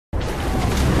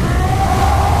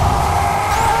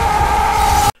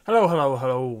Hello, hello,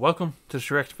 hello. Welcome to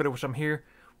this reaction video, which I'm here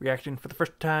reacting for the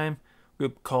first time. A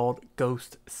group called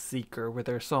GhostSeeker with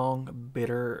their song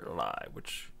Bitter Lie,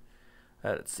 which,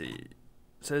 let's see,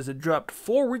 says it dropped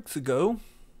 4 weeks ago.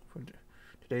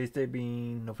 Today's day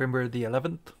being November the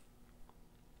 11th.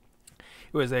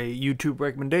 It was a YouTube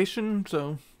recommendation,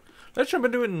 so let's jump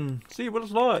into it and see what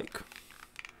it's like.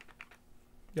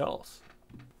 Y'all.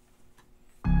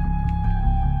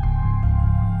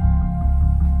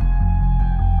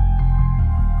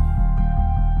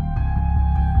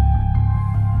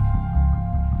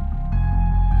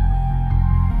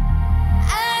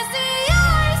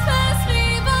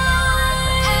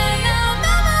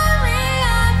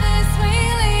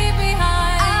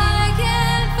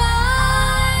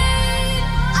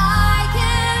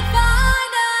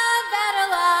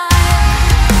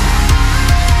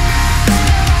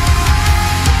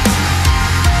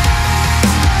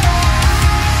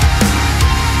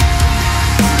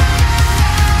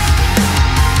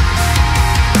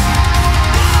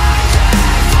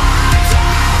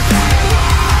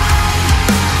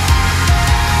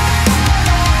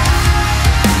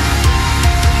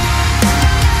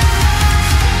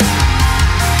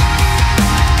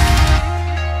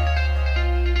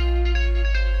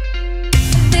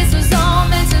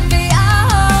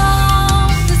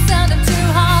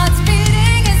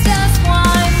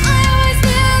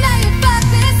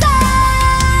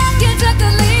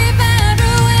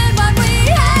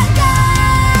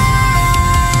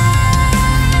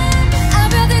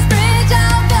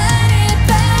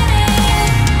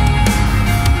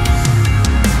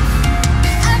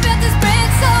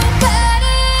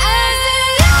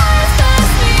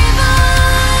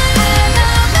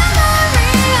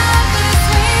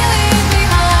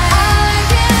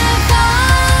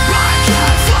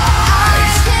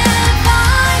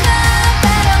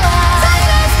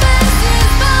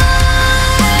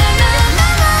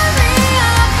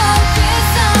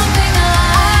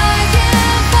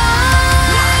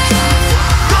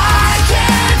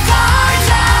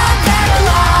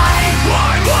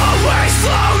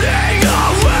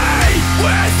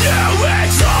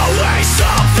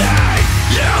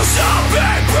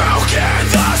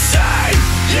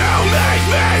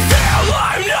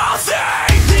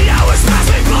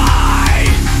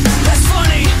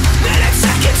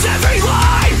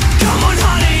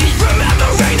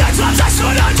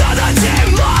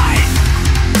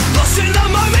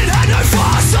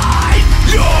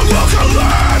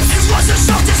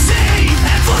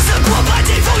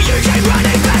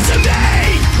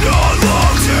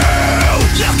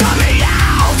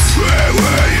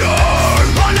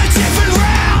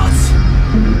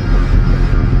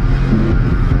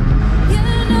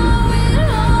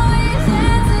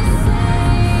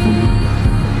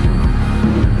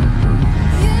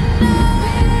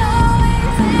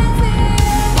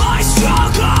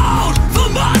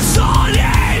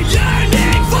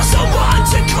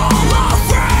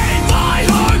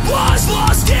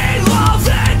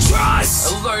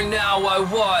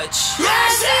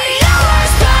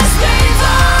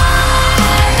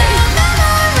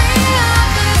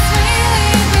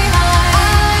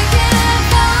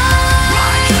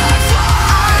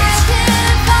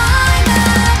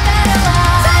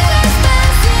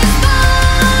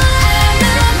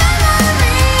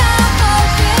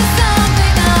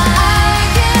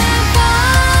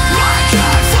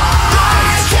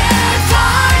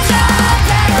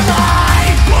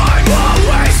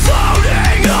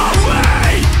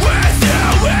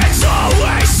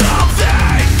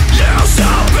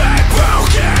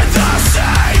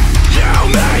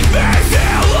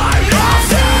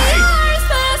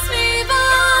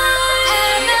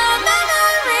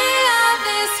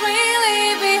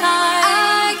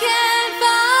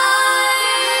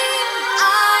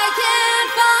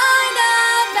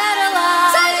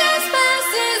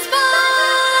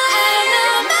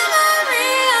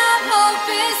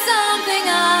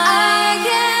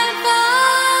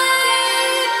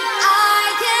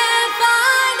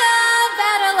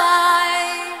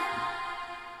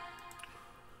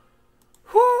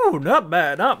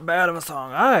 Not bad of a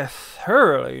song. I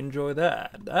thoroughly enjoyed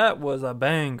that. That was a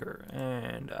banger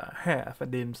and half a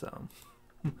dim sum.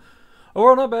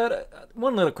 Overall, not bad.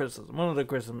 One little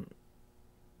criticism.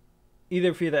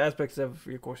 Either for the aspects of,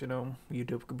 of course,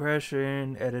 YouTube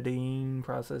compression, editing,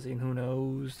 processing, who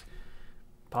knows,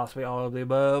 possibly all of the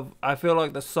above. I feel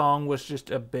like the song was just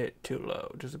a bit too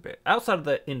low, just a bit. Outside of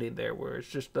the ending there, where it's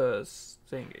just the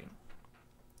singing.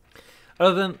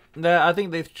 Other than that, I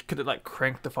think they could have like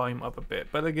cranked the volume up a bit.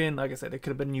 But again, like I said, it could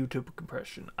have been YouTube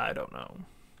compression. I don't know.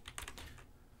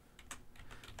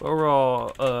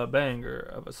 Overall, a banger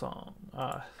of a song.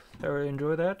 I thoroughly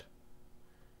enjoy that.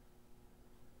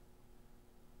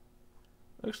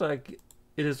 Looks like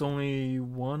it is only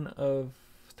one of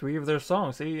 3 of their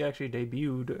songs. They actually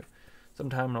debuted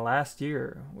sometime last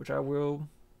year, which I will.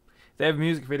 They have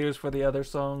music videos for the other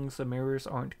songs, The Mirrors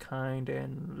Aren't Kind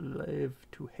and Live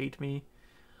to Hate Me.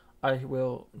 I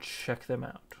will check them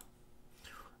out.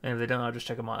 And if they don't, I'll just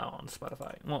check them out on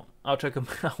Spotify. Well, I'll check them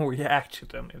out, react to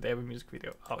them if they have a music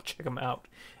video. I'll check them out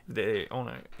if they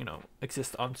only,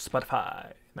 exist on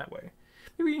Spotify in that way.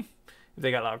 Maybe if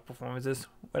they got live performances,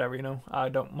 whatever, I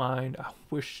don't mind. I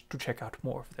wish to check out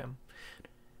more of them.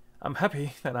 I'm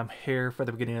happy that I'm here for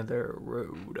the beginning of their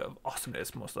road of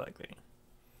awesomeness, most likely.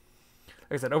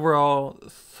 Like I said, overall,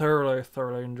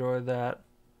 thoroughly enjoyed that.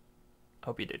 I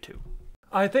hope you did too.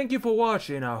 I thank you for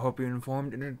watching. I hope you're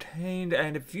informed, entertained,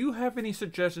 and if you have any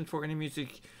suggestions for any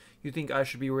music you think I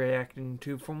should be reacting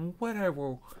to from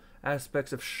whatever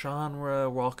aspects of genre,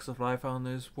 walks of life on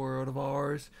this world of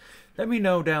ours, let me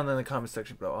know down in the comment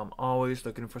section below. I'm always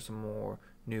looking for some more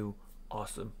new,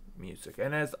 awesome music.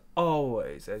 And as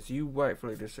always, as you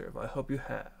rightfully deserve, I hope you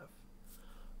have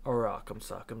a rock'em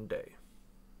sock'em day.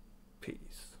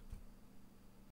 Peace.